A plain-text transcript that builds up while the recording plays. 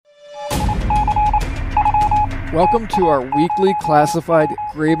Welcome to our weekly classified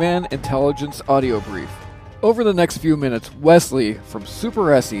Grayman Intelligence audio brief. Over the next few minutes, Wesley from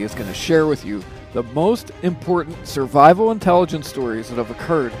Super Essie is going to share with you the most important survival intelligence stories that have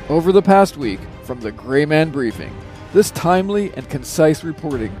occurred over the past week from the Grayman Briefing. This timely and concise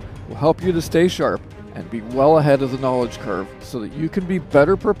reporting will help you to stay sharp and be well ahead of the knowledge curve so that you can be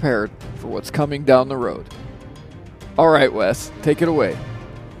better prepared for what's coming down the road. All right, Wes, take it away.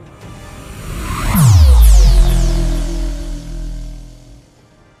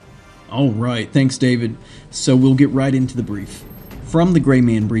 All right, thanks, David. So we'll get right into the brief. From the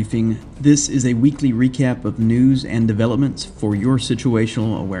Grayman Briefing, this is a weekly recap of news and developments for your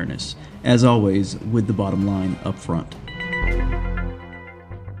situational awareness, as always, with the bottom line up front.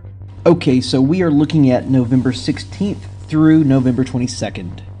 Okay, so we are looking at November 16th through November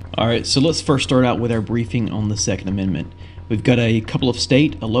 22nd. All right, so let's first start out with our briefing on the Second Amendment. We've got a couple of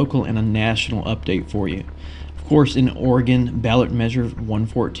state, a local, and a national update for you. Of course, in Oregon, ballot measure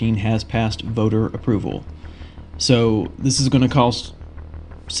 114 has passed voter approval. So this is going to cost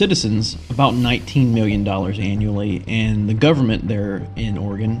citizens about $19 million annually, and the government there in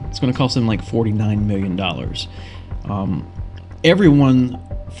Oregon, it's going to cost them like $49 million. Everyone,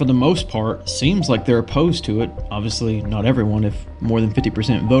 for the most part, seems like they're opposed to it. Obviously, not everyone, if more than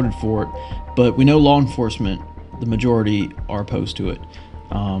 50% voted for it, but we know law enforcement, the majority, are opposed to it.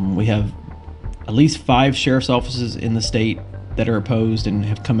 We have at least 5 sheriff's offices in the state that are opposed and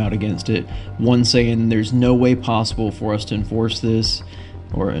have come out against it. One saying there's no way possible for us to enforce this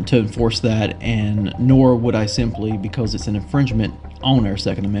or to enforce that, and nor would I simply, because it's an infringement on our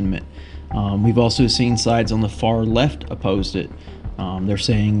Second Amendment. We've also seen sides on the far left opposed it. They're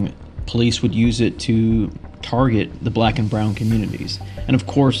saying police would use it to target the black and brown communities. And of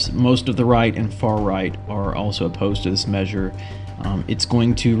course, most of the right and far right are also opposed to this measure. It's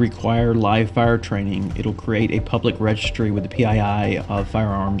going to require live fire training. It'll create a public registry with the PII of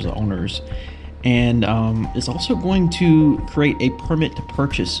firearms owners. And it's also going to create a permit to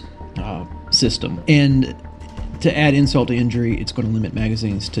purchase system. And to add insult to injury, it's going to limit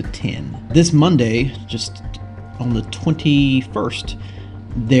magazines to 10. This Monday, just on the 21st,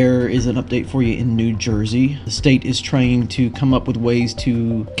 there is an update for you in New Jersey. The state is trying to come up with ways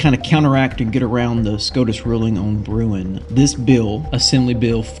to kind of counteract and get around the SCOTUS ruling on Bruen. This bill, Assembly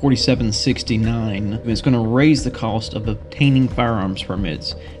Bill 4769, is going to raise the cost of obtaining firearms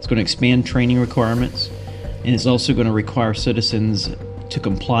permits. It's going to expand training requirements, and it's also going to require citizens to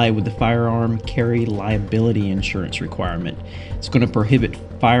comply with the firearm carry liability insurance requirement. It's going to prohibit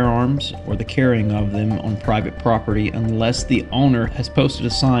firearms or the carrying of them on private property unless the owner has posted a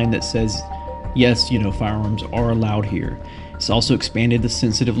sign that says, yes, firearms are allowed here. It's also expanded the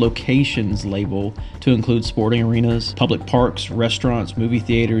sensitive locations label to include sporting arenas, public parks, restaurants, movie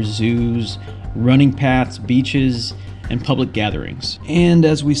theaters, zoos, running paths, beaches, and public gatherings. And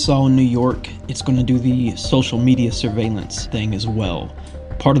as we saw in New York, it's going to do the social media surveillance thing as well.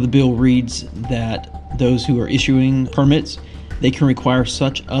 Part of the bill reads that those who are issuing permits, they can require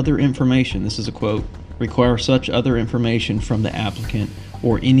such other information, this is a quote, require such other information from the applicant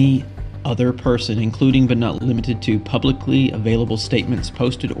or any other person, including but not limited to publicly available statements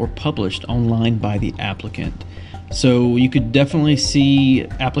posted or published online by the applicant. So you could definitely see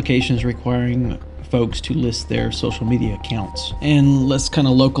applications requiring folks to list their social media accounts. And let's kind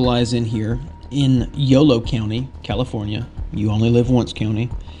of localize in here. In Yolo County, California, You Only Live Once County,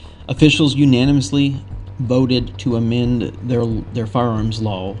 officials unanimously voted to amend their firearms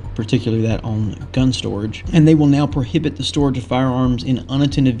law, particularly that on gun storage, and they will now prohibit the storage of firearms in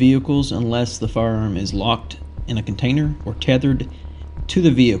unattended vehicles unless the firearm is locked in a container or tethered to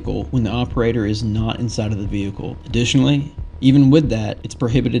the vehicle when the operator is not inside of the vehicle. Additionally, even with that, it's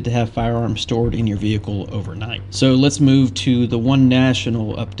prohibited to have firearms stored in your vehicle overnight. So let's move to the one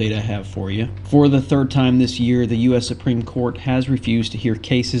national update I have for you. For the third time this year, the U.S. Supreme Court has refused to hear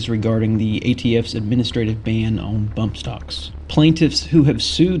cases regarding the ATF's administrative ban on bump stocks. Plaintiffs who have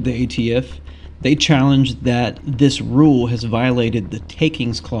sued the ATF, they challenge that this rule has violated the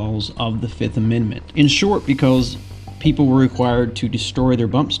takings clause of the Fifth Amendment. In short, because people were required to destroy their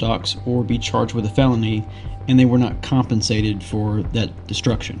bump stocks or be charged with a felony, and they were not compensated for that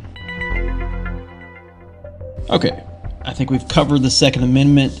destruction. Okay, I think we've covered the Second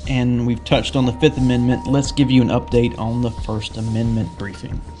Amendment and we've touched on the Fifth Amendment. Let's give you an update on the First Amendment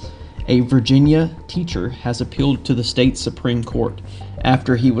briefing. A Virginia teacher has appealed to the state Supreme Court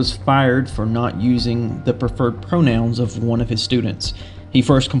after he was fired for not using the preferred pronouns of one of his students. He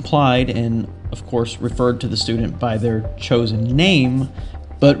first complied and, of course, referred to the student by their chosen name,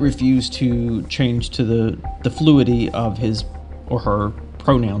 but refused to change to the fluidity of his or her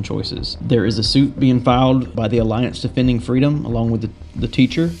pronoun choices. There is a suit being filed by the Alliance Defending Freedom along with the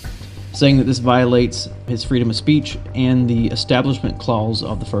teacher, saying that this violates his freedom of speech and the Establishment Clause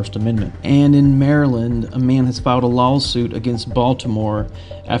of the First Amendment. And in Maryland, a man has filed a lawsuit against Baltimore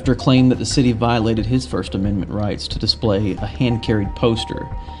after a claim that the city violated his First Amendment rights to display a hand-carried poster.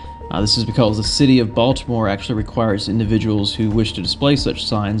 This is because the city of Baltimore actually requires individuals who wish to display such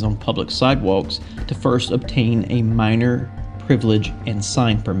signs on public sidewalks to first obtain a minor privilege and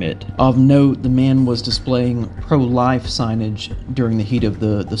sign permit. Of note, the man was displaying pro-life signage during the heat of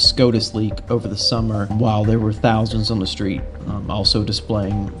the SCOTUS leak over the summer, while there were thousands on the street also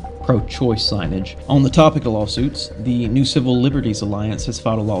displaying pro-choice signage. On the topic of lawsuits, the New Civil Liberties Alliance has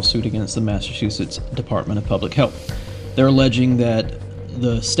filed a lawsuit against the Massachusetts Department of Public Health. They're alleging that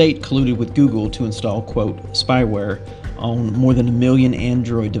the state colluded with Google to install, quote, spyware on more than 1 million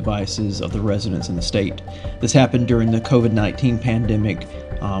Android devices of the residents in the state. This happened during the COVID-19 pandemic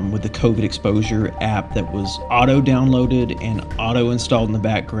with the COVID Exposure app that was auto-downloaded and auto-installed in the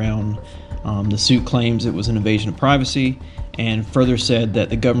background. The suit claims it was an invasion of privacy and further said that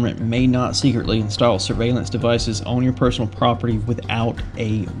the government may not secretly install surveillance devices on your personal property without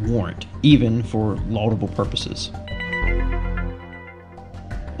a warrant, even for laudable purposes.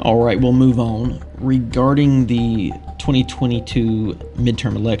 All right, we'll move on. Regarding the 2022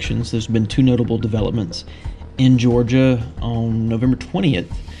 midterm elections, there's been two notable developments. In Georgia, on November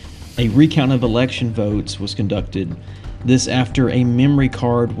 20th, a recount of election votes was conducted. This after a memory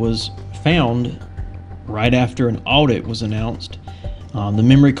card was found right after an audit was announced. The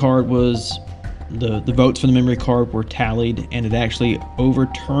memory card was the votes for the memory card were tallied, and it actually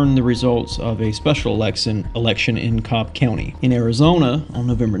overturned the results of a special election in Cobb County. In Arizona, on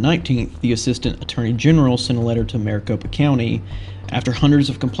November 19th, the Assistant Attorney General sent a letter to Maricopa County after hundreds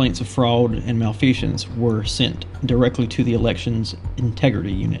of complaints of fraud and malfeasance were sent directly to the elections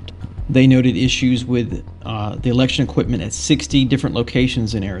integrity unit. They noted issues with the election equipment at 60 different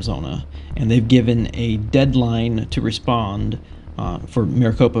locations in Arizona, and they've given a deadline to respond for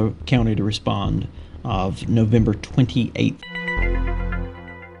Maricopa County to respond of November 28th.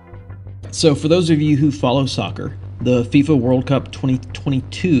 So for those of you who follow soccer, the FIFA World Cup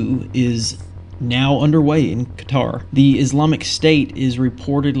 2022 is now underway in Qatar. The Islamic State is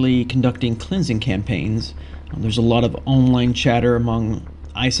reportedly conducting cleansing campaigns. There's a lot of online chatter among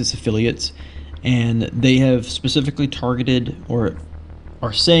ISIS affiliates, and they have specifically targeted or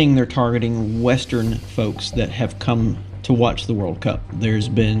are saying they're targeting Western folks that have come to watch the World Cup. There's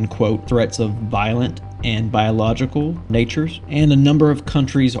been, quote, threats of violent and biological natures, and a number of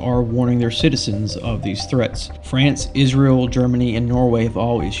countries are warning their citizens of these threats. France, Israel, Germany, and Norway have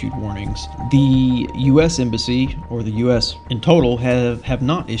all issued warnings. The U.S. Embassy, or the U.S. in total, have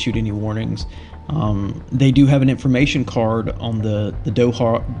not issued any warnings. They do have an information card on the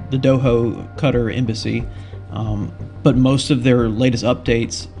Doha Qatar Embassy, but most of their latest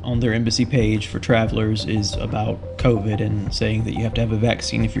updates on their embassy page for travelers is about COVID and saying that you have to have a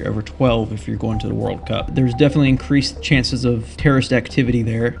vaccine if you're over 12 if you're going to the World Cup. There's definitely increased chances of terrorist activity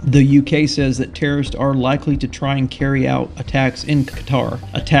there. The UK says that terrorists are likely to try and carry out attacks in Qatar.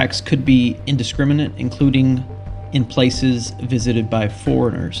 Attacks could be indiscriminate, including in places visited by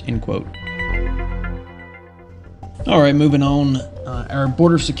foreigners, end quote. All right, moving on, our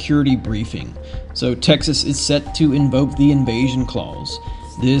border security briefing. So Texas is set to invoke the invasion clause.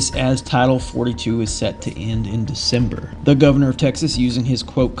 This as Title 42 is set to end in December. The governor of Texas, using his,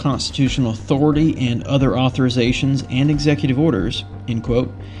 quote, constitutional authority and other authorizations and executive orders, end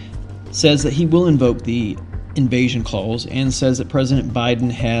quote, says that he will invoke the invasion clause and says that President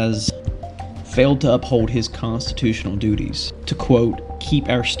Biden has failed to uphold his constitutional duties to, quote, keep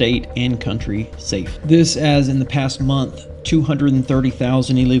our state and country safe. This as in the past month,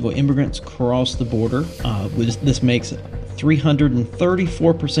 230,000 illegal immigrants crossed the border. This makes a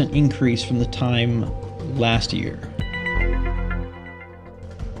 334% increase from the time last year.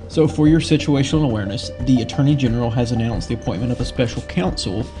 So for your situational awareness, the Attorney General has announced the appointment of a special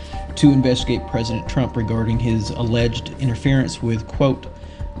counsel to investigate President Trump regarding his alleged interference with, quote,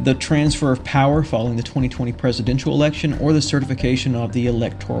 the transfer of power following the 2020 presidential election or the certification of the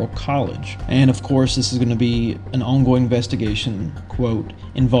Electoral College. And of course, this is going to be an ongoing investigation, quote,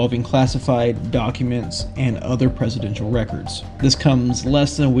 involving classified documents and other presidential records. This comes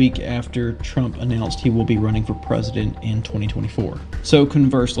less than a week after Trump announced he will be running for president in 2024. So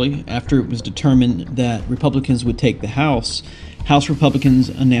conversely, after it was determined that Republicans would take the House Republicans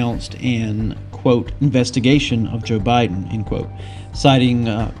announced an, quote, investigation of Joe Biden, end quote, citing,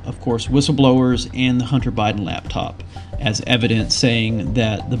 of course, whistleblowers and the Hunter Biden laptop as evidence, saying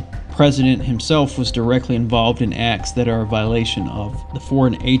that the president himself was directly involved in acts that are a violation of the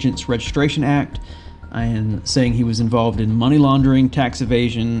Foreign Agents Registration Act, and saying he was involved in money laundering, tax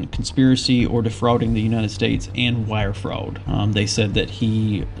evasion, conspiracy, or defrauding the United States, and wire fraud. They said that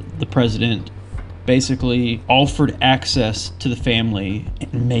the president, basically offered access to the family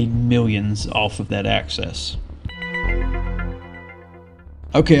and made millions off of that access.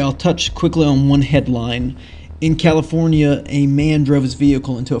 Okay, I'll touch quickly on one headline. In California, a man drove his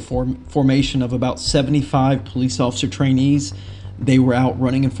vehicle into a formation of about 75 police officer trainees. They were out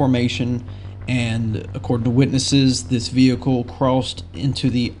running in formation, and according to witnesses, this vehicle crossed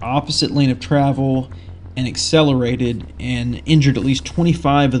into the opposite lane of travel and accelerated and injured at least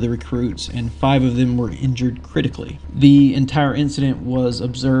 25 of the recruits, and 5 of them were injured critically. The entire incident was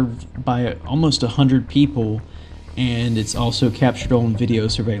observed by almost 100 people, and it's also captured on video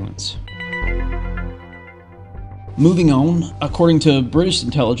surveillance. Moving on, according to British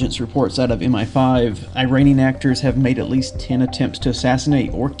intelligence reports out of MI5, Iranian actors have made at least 10 attempts to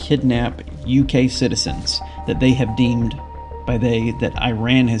assassinate or kidnap UK citizens that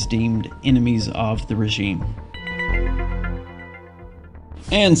Iran has deemed enemies of the regime.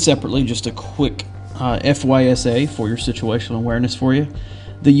 And separately, just a quick FYSA for your situational awareness for you.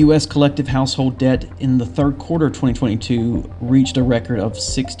 The U.S. collective household debt in the third quarter of 2022 reached a record of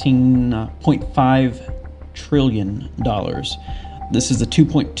 $16.5 trillion. This is a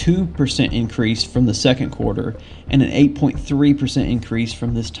 2.2% increase from the second quarter and an 8.3% increase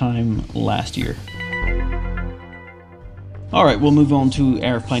from this time last year. All right, we'll move on to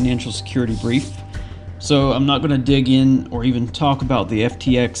our financial security brief. So I'm not going to dig in or even talk about the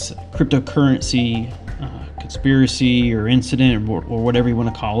FTX cryptocurrency conspiracy or incident or whatever you want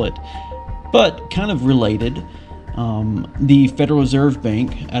to call it, but kind of related. The Federal Reserve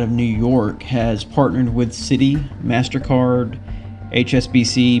Bank out of New York has partnered with Citi, MasterCard,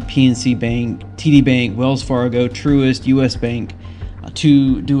 HSBC, PNC Bank, TD Bank, Wells Fargo, Truist, US Bank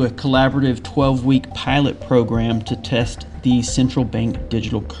to do a collaborative 12-week pilot program to test the central bank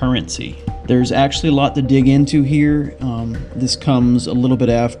digital currency. There's actually a lot to dig into here. This comes a little bit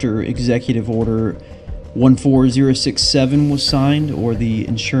after Executive Order 14067 was signed, or the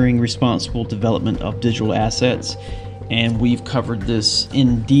Ensuring Responsible Development of Digital Assets, and we've covered this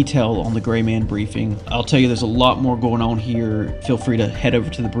in detail on the Gray Man briefing. I'll tell you, there's a lot more going on here. Feel free to head over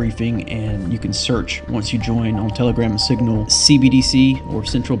to the briefing, and you can search once you join on Telegram and Signal CBDC, or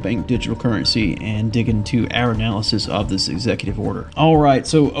Central Bank Digital Currency, and dig into our analysis of this executive order. All right,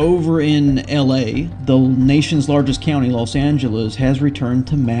 so over in LA, the nation's largest county, Los Angeles, has returned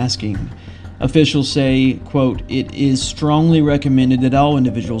to masking. Officials say, quote, "It is strongly recommended that all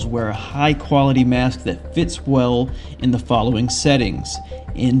individuals wear a high-quality mask that fits well in the following settings: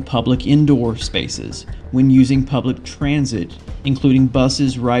 in public indoor spaces, when using public transit, including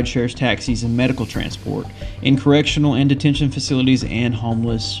buses, rideshares, taxis, and medical transport, in correctional and detention facilities, and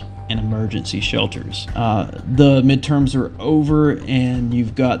homeless and emergency shelters." The midterms are over, and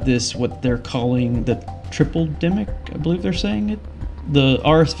you've got this, what they're calling the triple-demic, I believe they're saying it. The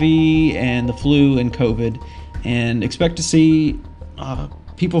RSV and the flu and COVID, and expect to see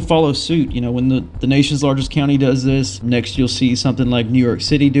people follow suit. You know, when the nation's largest county does this, next you'll see something like New York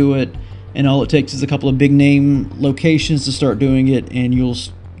City do it, and all it takes is a couple of big name locations to start doing it, and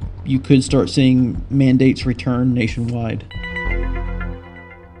you could start seeing mandates return nationwide.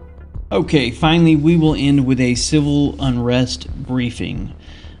 Okay, finally, we will end with a civil unrest briefing.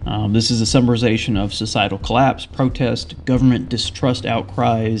 This is a summarization of societal collapse, protest, government distrust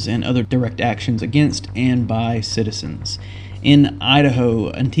outcries, and other direct actions against and by citizens. In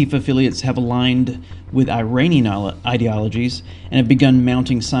Idaho, Antifa affiliates have aligned with Iranian ideologies and have begun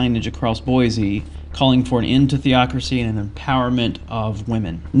mounting signage across Boise, calling for an end to theocracy and an empowerment of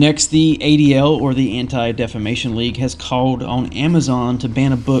women. Next, the ADL, or the Anti-Defamation League, has called on Amazon to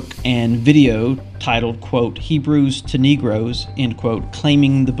ban a book and video titled, quote, "Hebrews to Negroes," end quote,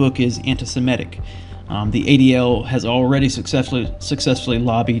 claiming the book is anti-Semitic. The ADL has already successfully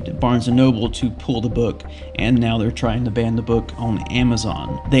lobbied Barnes & Noble to pull the book, and now they're trying to ban the book on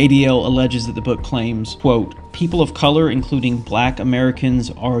Amazon. The ADL alleges that the book claims, quote, "People of color, including black Americans,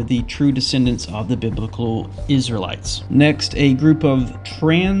 are the true descendants of the biblical Israelites." Next, a group of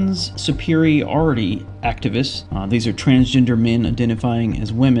trans superiority activists, these are transgender men identifying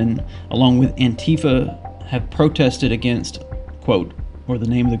as women, along with Antifa, have protested against, quote, or the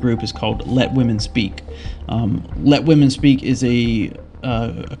name of the group is called Let Women Speak. Let Women Speak is a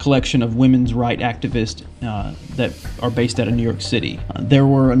collection of women's rights activists that are based out of New York City. There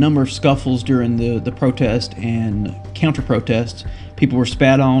were a number of scuffles during the protest and counter-protests. People were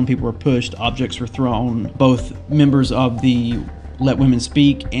spat on, people were pushed, objects were thrown. Both members of the let women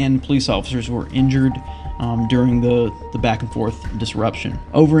speak, and police officers were injured during the back and forth disruption.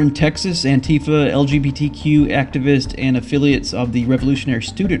 Over in Texas, Antifa, LGBTQ activists, and affiliates of the Revolutionary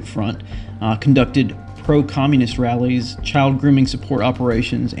Student Front conducted pro-communist rallies, child grooming support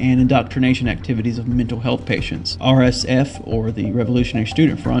operations, and indoctrination activities of mental health patients. RSF, or the Revolutionary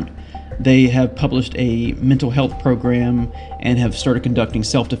Student Front, they have published a mental health program and have started conducting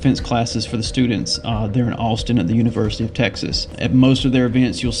self-defense classes for the students there in Austin at the University of Texas. At most of their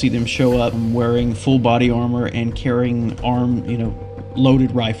events, you'll see them show up wearing full body armor and carrying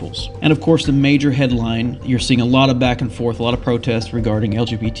loaded rifles. And of course, the major headline, you're seeing a lot of back and forth, a lot of protests regarding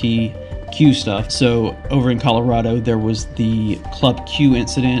LGBTQ stuff. So over in Colorado, there was the Club Q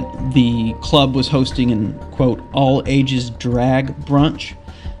incident. The club was hosting an, quote, all ages drag brunch.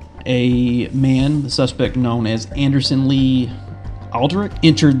 A man, the suspect known as Anderson Lee Aldrich,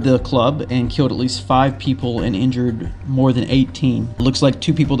 entered the club and killed at least 5 people and injured more than 18. It looks like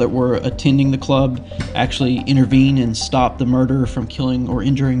 2 people that were attending the club actually intervened and stopped the murderer from killing or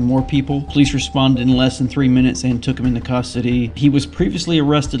injuring more people. Police responded in less than 3 minutes and took him into custody. He was previously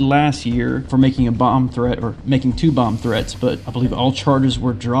arrested last year for making a bomb threat, or making 2 bomb threats, but I believe all charges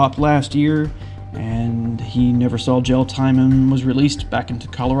were dropped last year, and he never saw jail time and was released back into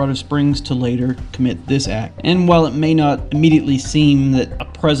Colorado Springs to later commit this act. And while it may not immediately seem that a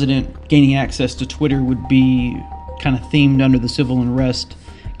president gaining access to Twitter would be kind of themed under the civil unrest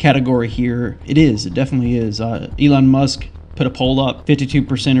category here, it definitely is. Elon Musk put a poll up,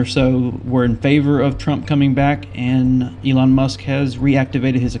 52% or so were in favor of Trump coming back, and Elon Musk has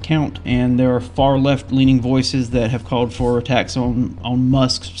reactivated his account. And there are far left-leaning voices that have called for attacks on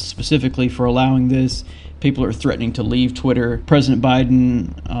Musk specifically for allowing this. People are threatening to leave Twitter. President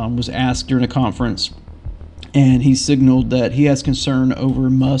Biden was asked during a conference, and he signaled that he has concern over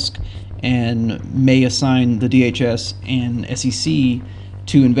Musk and may assign the DHS and SEC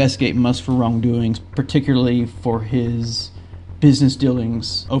to investigate Musk for wrongdoings, particularly for his business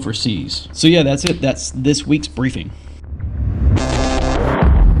dealings overseas. So yeah, that's it. That's this week's briefing.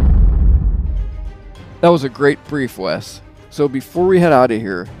 That was a great brief, Wes. So before we head out of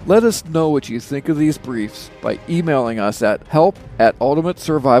here, let us know what you think of these briefs by emailing us at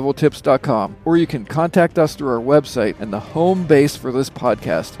help@ultimatesurvivaltips.com, or you can contact us through our website and the home base for this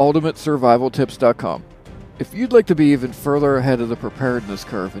podcast, ultimatesurvivaltips.com. If you'd like to be even further ahead of the preparedness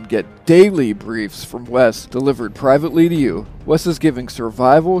curve and get daily briefs from Wes delivered privately to you, Wes is giving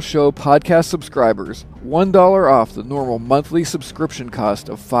Survival Show podcast subscribers $1 off the normal monthly subscription cost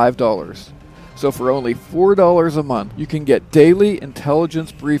of $5. So for only $4 a month, you can get daily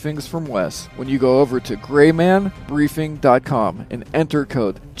intelligence briefings from Wes when you go over to graymanbriefing.com and enter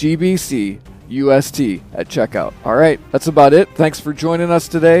code GBCUST at checkout. All right, that's about it. Thanks for joining us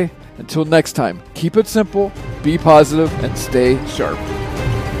today. Until next time, keep it simple, be positive, and stay sharp.